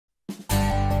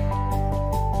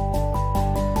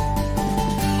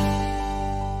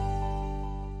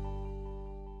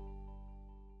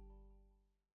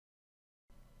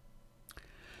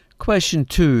Question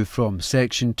 2 from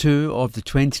Section 2 of the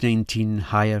 2019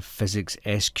 Higher Physics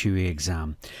SQA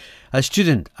Exam. A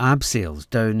student abseils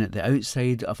down the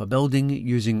outside of a building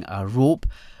using a rope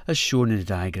as shown in the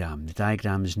diagram. The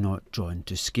diagram is not drawn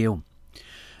to scale.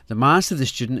 The mass of the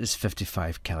student is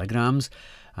 55 kilograms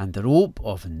and the rope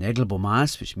of negligible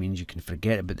mass, which means you can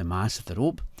forget about the mass of the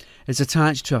rope, is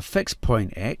attached to a fixed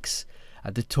point X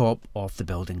at the top of the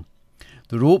building.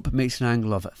 The rope makes an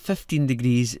angle of 15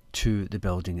 degrees to the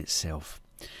building itself.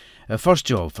 Our first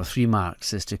job for 3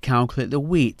 marks is to calculate the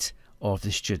weight of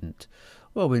the student.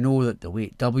 Well, we know that the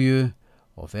weight W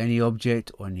of any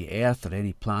object on the Earth or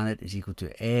any planet is equal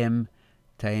to m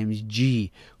times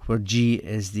g, where g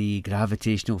is the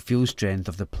gravitational field strength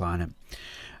of the planet.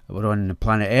 We're on the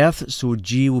planet Earth, so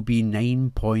g will be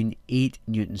 9.8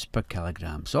 newtons per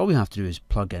kilogram. So all we have to do is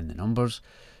plug in the numbers.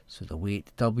 So the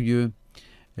weight W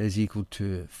is equal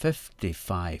to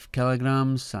 55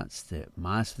 kilograms, that's the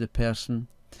mass of the person,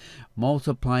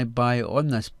 multiplied by, on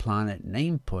this planet,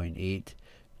 9.8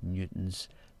 newtons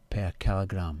per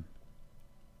kilogram.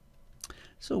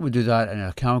 So we do that in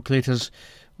our calculators,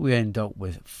 we end up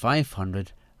with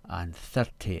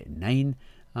 539,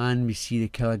 and we see the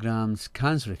kilograms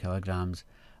cancel the kilograms,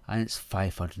 and it's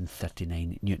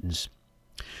 539 newtons.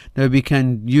 Now we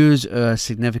can use our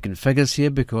significant figures here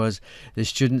because the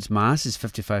student's mass is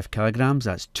 55 kilograms,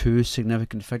 that's 2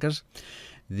 significant figures.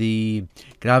 The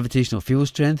gravitational field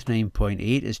strength,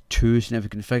 9.8, is 2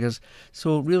 significant figures.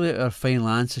 So really our final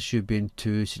answer should be in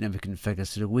 2 significant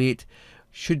figures. So the weight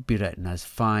should be written as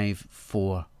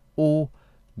 540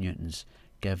 newtons,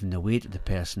 given the weight of the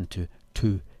person to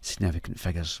 2 significant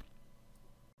figures.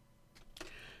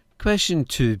 Question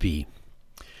 2b.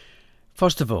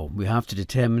 First of all, we have to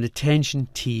determine the tension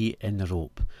T in the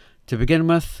rope. To begin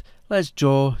with, let's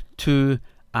draw 2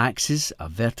 axes, a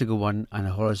vertical one and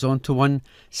a horizontal one,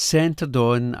 centred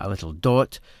on a little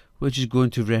dot, which is going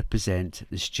to represent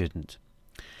the student.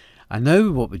 And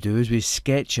now what we do is we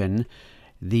sketch in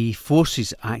the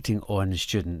forces acting on the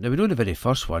student. Now we know the very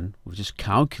first one, we've just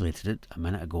calculated it a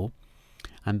minute ago,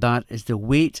 and that is the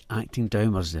weight acting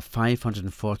downwards, the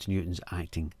 540 newtons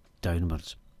acting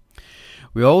downwards.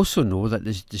 We also know that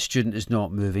the student is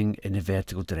not moving in the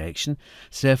vertical direction,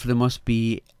 so therefore there must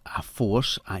be a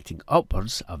force acting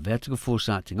upwards, a vertical force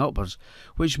acting upwards,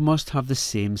 which must have the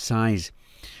same size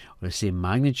or the same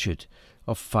magnitude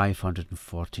of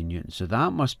 540 newtons. So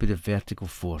that must be the vertical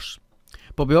force.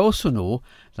 But we also know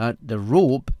that the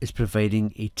rope is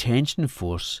providing a tension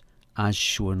force as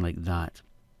shown like that.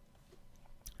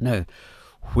 Now,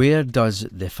 where does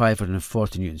the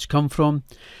 540 newtons come from?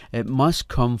 It must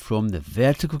come from the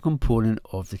vertical component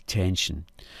of the tension.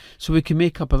 So we can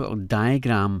make up a little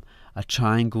diagram, a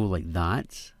triangle like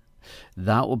that.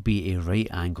 That will be a right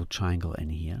angle triangle in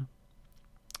here.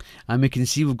 And we can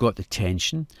see we've got the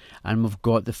tension and we've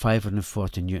got the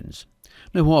 540 newtons.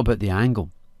 Now what about the angle?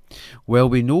 Well,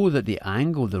 we know that the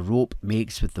angle the rope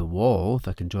makes with the wall, if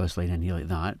I can draw this line in here like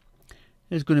that,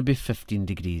 is going to be 15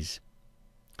 degrees.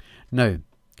 Now,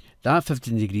 that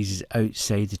 15 degrees is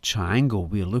outside the triangle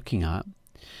we're looking at.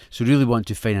 So we really want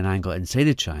to find an angle inside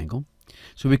the triangle.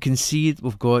 So we can see that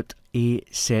we've got a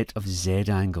set of Z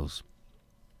angles.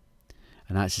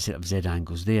 And that's a set of Z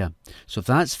angles there. So if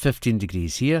that's 15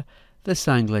 degrees here, this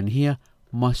angle in here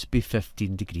must be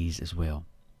 15 degrees as well.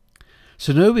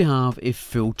 So now we have a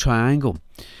full triangle.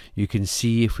 You can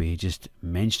see if we just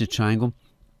mention a triangle,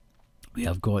 we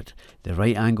have got the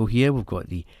right angle here, we've got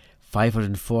the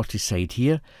 540 side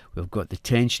here, we've got the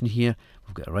tension here,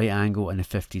 we've got a right angle and a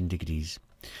 15 degrees.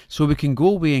 So we can go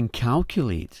away and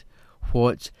calculate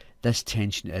what this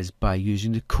tension is by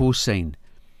using the cosine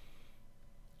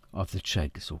of the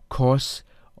trig. So cos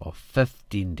of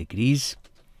 15 degrees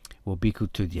will be equal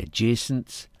to the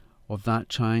adjacent of that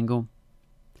triangle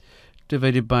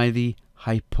divided by the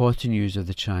hypotenuse of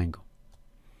the triangle.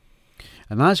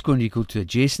 And that's going to equal to the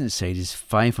adjacent side is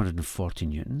 540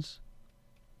 newtons.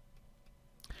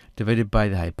 Divided by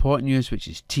the hypotenuse, which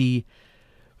is T,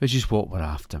 which is what we're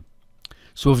after.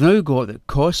 So we've now got that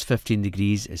cos 15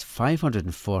 degrees is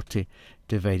 540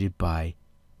 divided by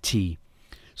T.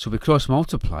 So we cross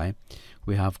multiply,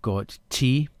 we have got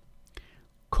T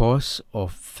cos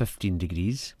of 15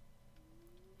 degrees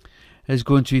is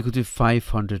going to equal to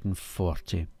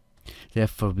 540.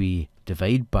 Therefore we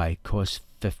divide by cos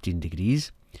 15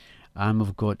 degrees and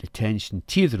we've got the tension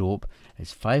T of the rope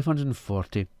is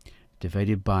 540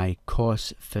 divided by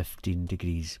cos 15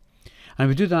 degrees. And if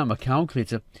we do that on my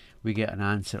calculator, we get an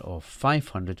answer of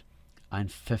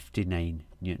 559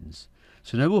 newtons.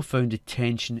 So now we've found the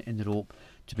tension in the rope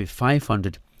to be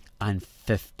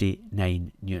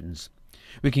 559 newtons.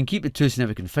 We can keep the two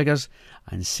significant figures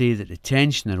and say that the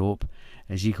tension in the rope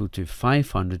is equal to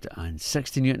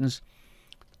 560 newtons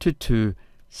to two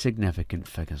significant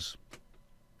figures.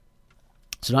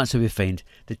 So that's how we find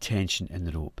the tension in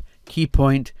the rope. Key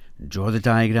point, draw the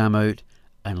diagram out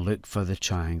and look for the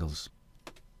triangles.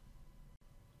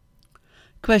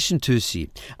 Question 2c.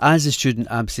 As the student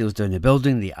abseils down the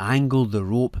building, the angle the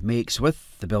rope makes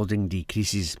with the building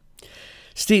decreases.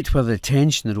 State whether the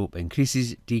tension in the rope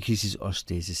increases, decreases or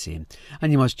stays the same,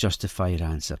 and you must justify your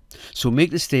answer. So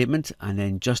make the statement and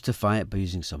then justify it by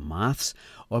using some maths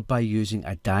or by using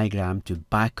a diagram to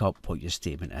back up what your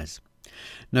statement is.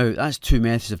 Now that's two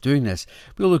methods of doing this.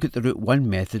 We'll look at the route 1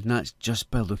 method, and that's just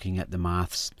by looking at the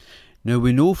maths. Now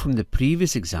we know from the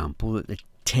previous example that the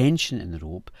tension in the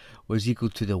rope was equal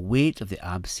to the weight of the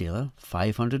abseiler,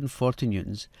 540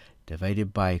 newtons,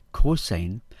 divided by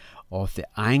cosine of the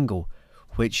angle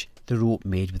which the rope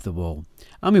made with the wall.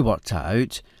 And we worked that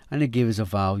out, and it gave us a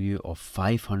value of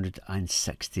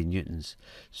 560 newtons.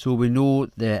 So we know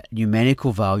the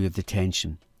numerical value of the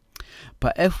tension.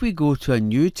 But if we go to a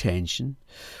new tension,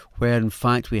 where in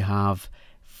fact we have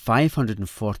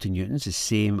 540 newtons, the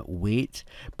same weight,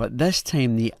 but this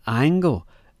time the angle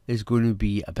is going to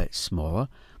be a bit smaller.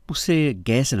 We'll say,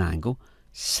 guess an angle,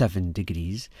 7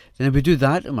 degrees. Then if we do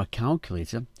that in our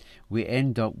calculator, we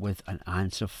end up with an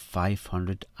answer of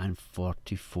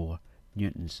 544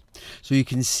 newtons. So you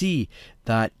can see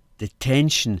that the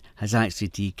tension has actually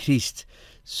decreased.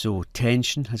 So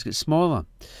tension has got smaller.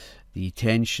 The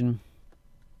tension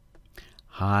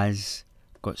has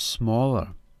got smaller.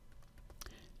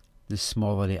 The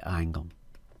smaller the angle.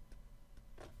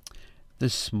 The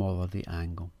smaller the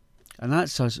angle. And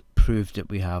that's us proved that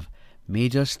we have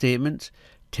made our statement.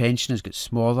 Tension has got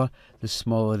smaller. The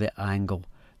smaller the angle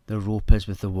the rope is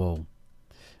with the wall.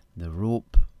 The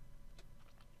rope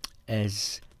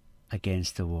is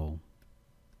against the wall.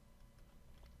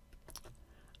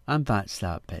 And that's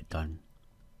that bit done.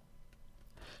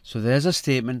 So there's a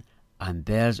statement and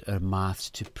there's our maths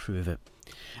to prove it.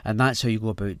 And that's how you go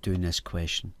about doing this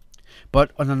question.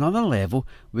 But on another level,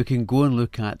 we can go and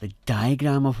look at the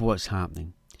diagram of what's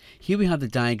happening. Here we have the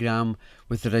diagram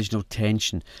with the original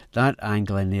tension. That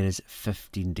angle in there is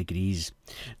 15 degrees.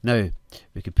 Now,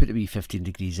 we could put a wee 15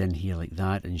 degrees in here like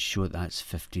that and show that that's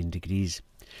 15 degrees.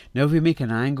 Now, if we make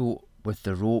an angle with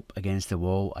the rope against the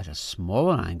wall at a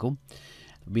smaller angle,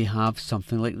 we have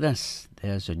something like this.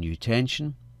 There's a new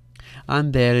tension,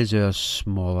 and there is our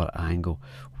smaller angle,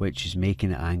 which is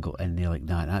making an angle in there like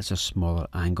that. That's a smaller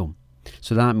angle.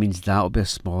 So that means that will be a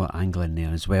smaller angle in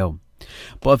there as well.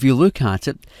 But if you look at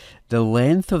it, the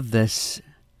length of this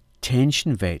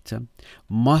tension vector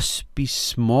must be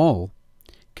small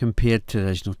compared to the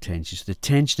original tension. So the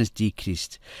tension is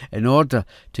decreased in order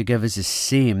to give us the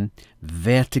same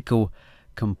vertical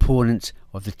component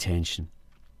of the tension.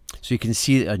 So you can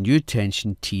see that our new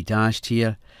tension T dashed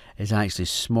here is actually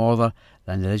smaller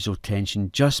than the original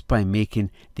tension just by making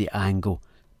the angle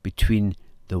between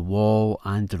the wall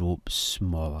and the rope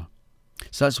smaller.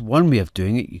 So that's one way of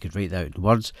doing it. You could write that out in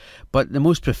words, but the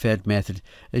most preferred method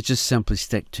is just simply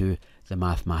stick to the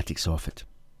mathematics of it.